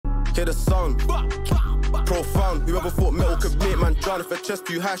Hear the sound, profound. Whoever thought metal could make man drown? If a chest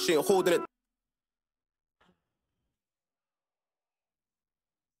too high, she ain't holding it.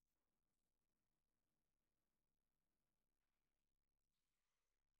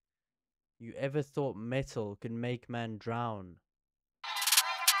 You ever thought metal could make man drown?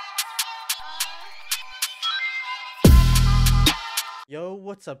 Yo,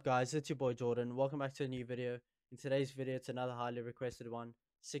 what's up guys, it's your boy Jordan. Welcome back to a new video. In today's video, it's another highly requested one.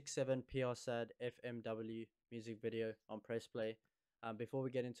 6-7 PR sad F.M.W music video on Pressplay. Before we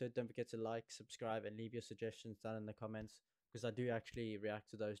get into it, don't forget to like, subscribe and leave your suggestions down in the comments, because I do actually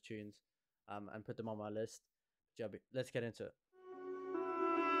react to those tunes and put them on my list. Let's get into it.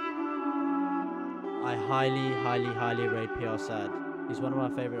 I highly rate PR sad. He's one of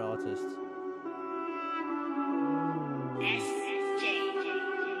my favorite artists.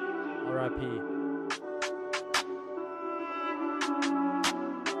 R.I.P.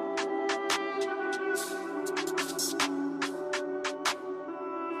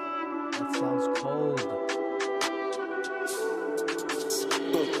 That sounds cold.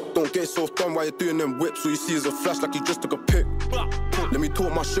 Don't get so done while you're doing them whips. All you see is a flash like you just took a pic. Let me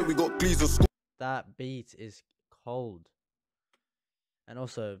talk my shit, we got glees and school. That beat is cold. And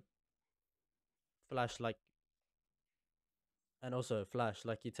also flash like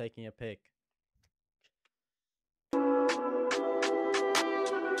you're taking a pic.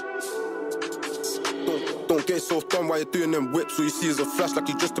 Don't get so done while you're doing them whips. All you see is a flash like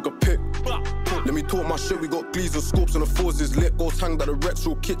you just took a pic. Let me talk my shit, we got glees and scopes and the forces lit. Goes hanged at the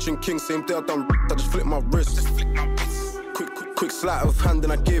Rexall kitchen king. Same day I done I just flipped my wrist. Quick sleight of hand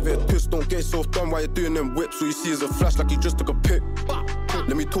and I gave it a twist. Don't get so done while you're doing them whips. All you see is a flash like you just took a pic.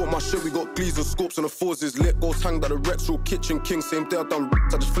 Let me talk my shit, we got glees and scopes and the forces lit. Goes hanged at the Rexall kitchen king. Same day I done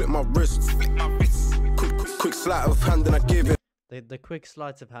I just flipped my wrist. Quick sleight of hand and I gave it. The quick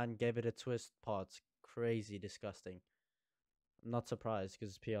sleight of hand gave it a twist part's crazy disgusting. I'm not surprised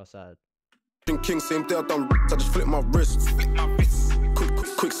because it's PR sad. King, same day I done I just flipped my wrist.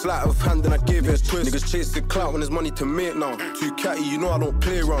 Quick sleight of hand and I gave it a twist. Niggas chasing clout when there's money to make now. Too catty, you know I don't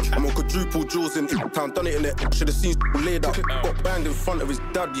play around. I'm on quadruple jewels in town, done it in the should've seen laid out. Got banged in front of his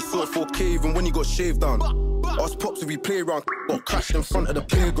dad, he saw 4K even when he got shaved down. Ask pops if he play around, got crashed in front of the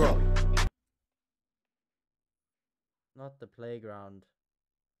playground. Not the playground.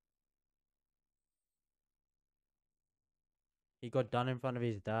 He got done in front of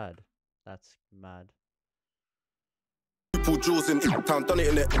his dad. That's mad. Jewels in town, done it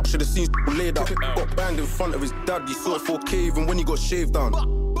in the should've seen laid out. Got banged in front of his dad, he saw 4K even when he got shaved down.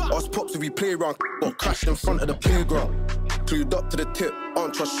 Ask pops if he play around, got crashed in front of the playground. Clued up to the tip,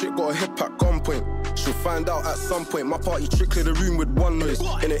 aunt trust shit, got a hip at gunpoint. She'll find out at some point. My party trick clear the room with one noise.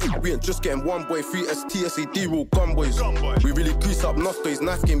 In it, we ain't just getting one boy. 3 ST, SAD, rule gun boys. We really grease up enough days.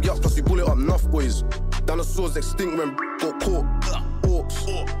 Knife game, yup, plus we bullet up enough boys. Dinosaurs extinct when got caught.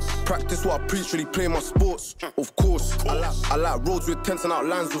 Orcs. Practice what I preach, really play my sports. Of course, I like roads with tents and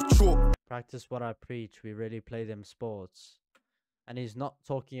outlines with chalk. Practice what I preach, we really play them sports. And he's not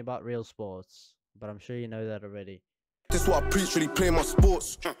talking about real sports, but I'm sure you know that already. This what I preach, really play my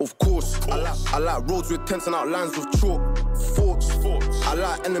sports. Of course, I like roads with tents and outlines with chalk. Forts. I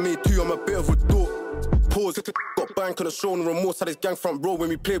like enemy too, I'm a bit of a dork. Pause. Got bank on the show and remorse. Had his gang front row when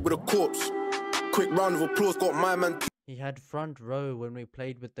we played with a corpse. Quick round of applause, got my man. He had front row when we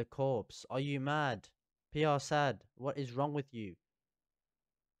played with the corpse. Are you mad? PR sad. What is wrong with you?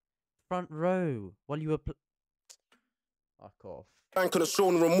 Front row while you were fuck off. Bank on the show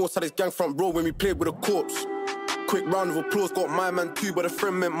and remorse. Had his gang front row when we played with a corpse. Quick round of applause, got my man too, but a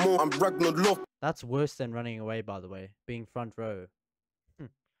friend meant more. I'm Ragnar Love. That's worse than running away, by the way. Being front row.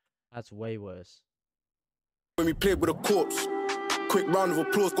 That's way worse. When we played with a corpse. Quick round of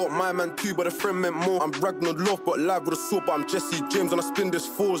applause, got my man too, but a friend meant more. I'm Ragnar Love, but live with a sword, but I'm Jesse James and I spin this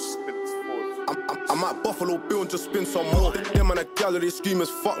force. I'm at Buffalo Bill and just spin some more. Them and a gallery scream as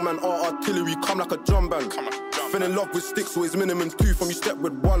fuck, man. Our artillery come like a drum band. Fell in love with sticks, so it's minimum 2 from you step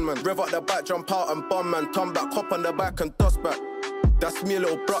with 1 man. Rev out the back, jump out and bum man. Turn back, hop on the back and dust back. That's me, a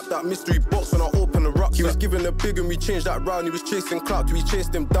little brat, that mystery box when I open the rucksack. He was giving the big and we changed that round. He was chasing clout, we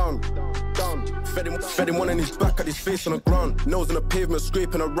chased him down. Fed him one in his back, had his face on the ground. Nose on the pavement,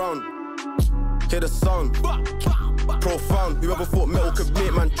 scraping around. Hear the sound, profound. Whoever thought metal could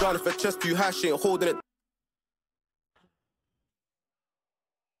make man drown? If a chest too high, she ain't holding it.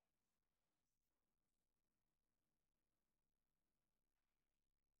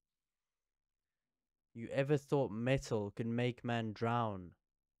 You ever thought metal could make man drown?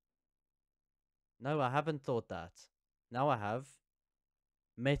 No, I haven't thought that. Now I have.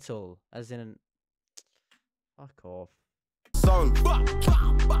 Metal, as in... Fuck off. sound.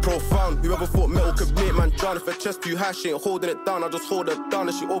 Profound. Whoever thought metal could make man drown? If her chest too high, she ain't holding it down. I just hold her down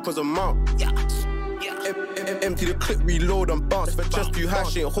and she opens her mouth. Empty the clip, reload and bounce. If her chest too high,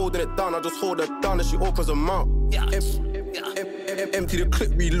 she ain't holding it down. I just hold her down and she opens her mouth. Empty the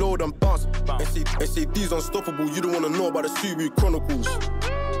clip, reload and bounce. SAD's unstoppable. You don't wanna know about the Subaru Chronicles.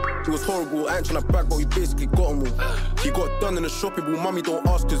 It was horrible, I ain't tryna brag, but we basically got him all. He got done in the shopping mall, mommy don't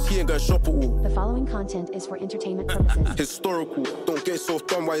ask cause he ain't gonna shop at all. The following content is for entertainment purposes. Historical, don't get so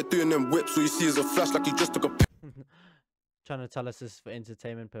done while you're doing them whips. All you see is a flash like you just took a Trying to tell us this is for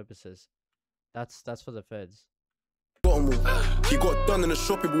entertainment purposes. That's for the feds. Got him all. He got done in the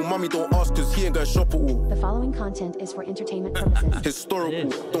shopping mall, mommy don't ask cause he ain't gonna shop at all. The following content is for entertainment purposes. Historical,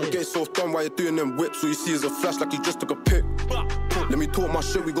 don't get so done while you're doing them whips. All you see is a flash like you just took a pic. Let me talk my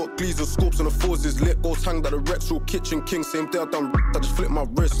shit, we got glees and scopes and the forces lit. Goes hanged at the Rexall kitchen king. Same day I done I just flip my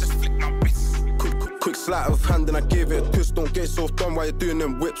wrist. Quick sleight of hand and I gave it a twist. Don't get so done while you're doing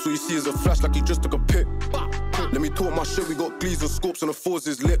them whips. All you see is a flash like you just took a pic. Let me talk my shit, we got glees and scopes and the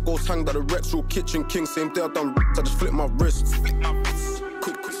forces lit. Goes hanged at the Rexall kitchen king. Same day I done I just flip my wrist.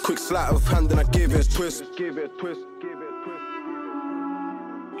 Quick sleight of hand and I gave it a twist.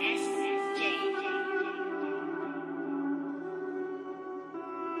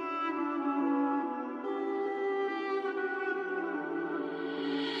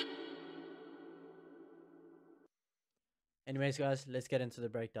 Anyways, guys, let's get into the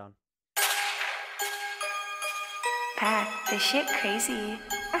breakdown. This shit crazy.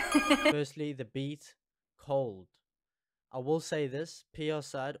 Firstly, the beat, cold. I will say this, PR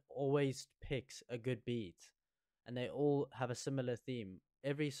side always picks a good beat. And they all have a similar theme.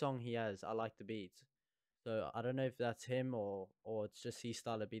 Every song he has, I like the beat. So I don't know if that's him or it's just his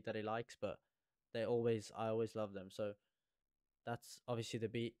style of beat that he likes, but I always love them. So that's obviously the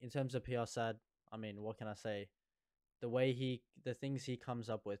beat. In terms of PR side, I mean, what can I say? The things he comes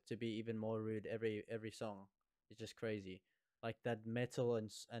up with to be even more rude every song is just crazy. Like that metal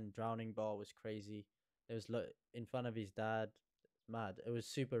and drowning bar was crazy. It was in front of his dad, mad. It was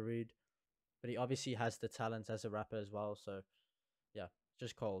super rude, but he obviously has the talent as a rapper as well. So yeah,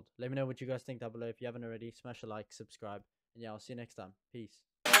 just cold. Let me know what you guys think down below. If you haven't already, smash a like, subscribe, and yeah, I'll see you next time. Peace.